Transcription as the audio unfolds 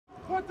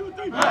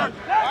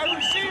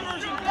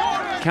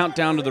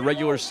Countdown to the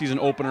regular season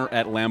opener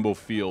at Lambeau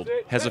Field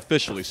has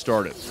officially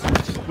started.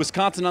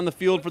 Wisconsin on the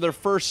field for their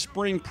first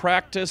spring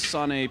practice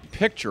on a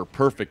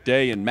picture-perfect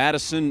day in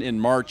Madison in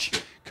March.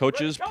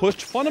 Coaches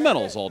pushed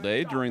fundamentals all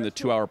day during the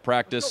 2-hour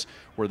practice,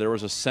 where there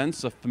was a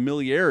sense of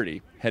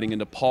familiarity heading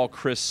into Paul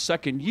Chryst's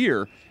second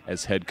year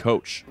as head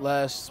coach.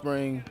 Last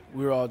spring,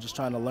 we were all just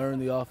trying to learn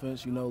the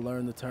offense,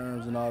 learn the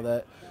terms and all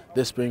that.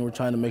 This spring, we're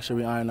trying to make sure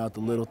we iron out the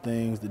little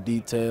things, the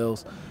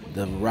details,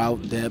 the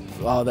route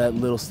depth, all that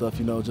little stuff,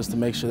 just to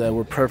make sure that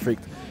we're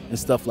perfect and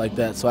stuff like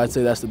that. So I'd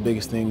say that's the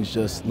biggest thing. Is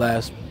just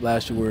last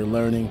year we were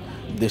learning,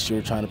 this year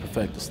we're trying to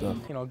perfect the stuff.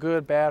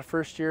 Good, bad,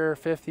 first year,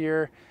 fifth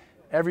year,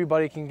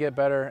 everybody can get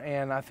better,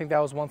 and I think that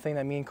was one thing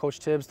that me and Coach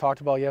Tibbs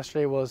talked about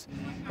yesterday was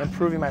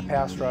improving my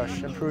pass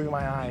rush, improving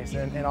my eyes,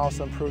 and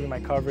also improving my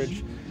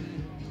coverage.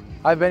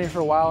 I've been here for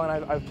a while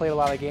and I've played a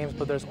lot of games,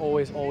 but there's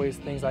always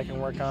things I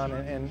can work on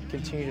and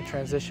continue to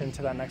transition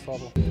to that next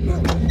level.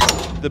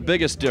 The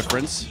biggest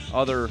difference,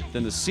 other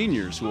than the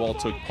seniors who all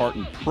took part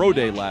in Pro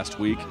Day last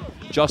week,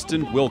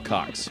 Justin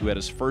Wilcox, who had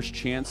his first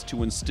chance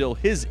to instill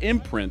his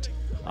imprint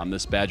on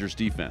this Badgers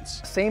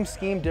defense. Same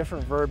scheme,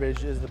 different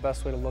verbiage is the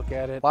best way to look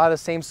at it. A lot of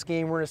the same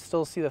scheme. We're going to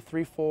still see the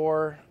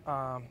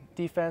 3-4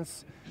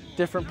 defense,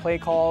 different play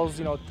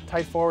calls.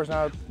 Tight forwards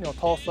now,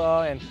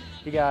 Tulsa, and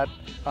you got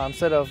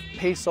instead of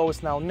peso,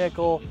 it's now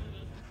nickel.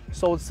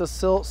 So it's the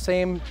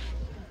same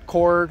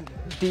core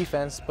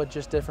defense, but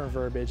just different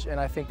verbiage. And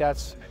I think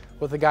that's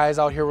what the guys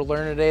out here were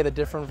learning today: the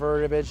different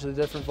verbiage, the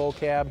different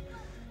vocab,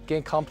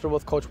 getting comfortable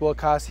with Coach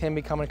Wilcox, him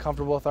becoming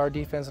comfortable with our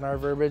defense and our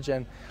verbiage,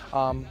 and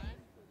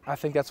I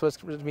think that's what's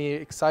going to be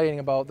exciting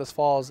about this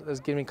fall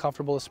is getting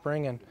comfortable this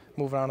spring and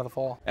moving on to the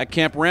fall. At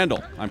Camp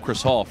Randall, I'm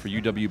Chris Hall for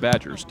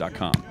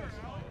UWBadgers.com.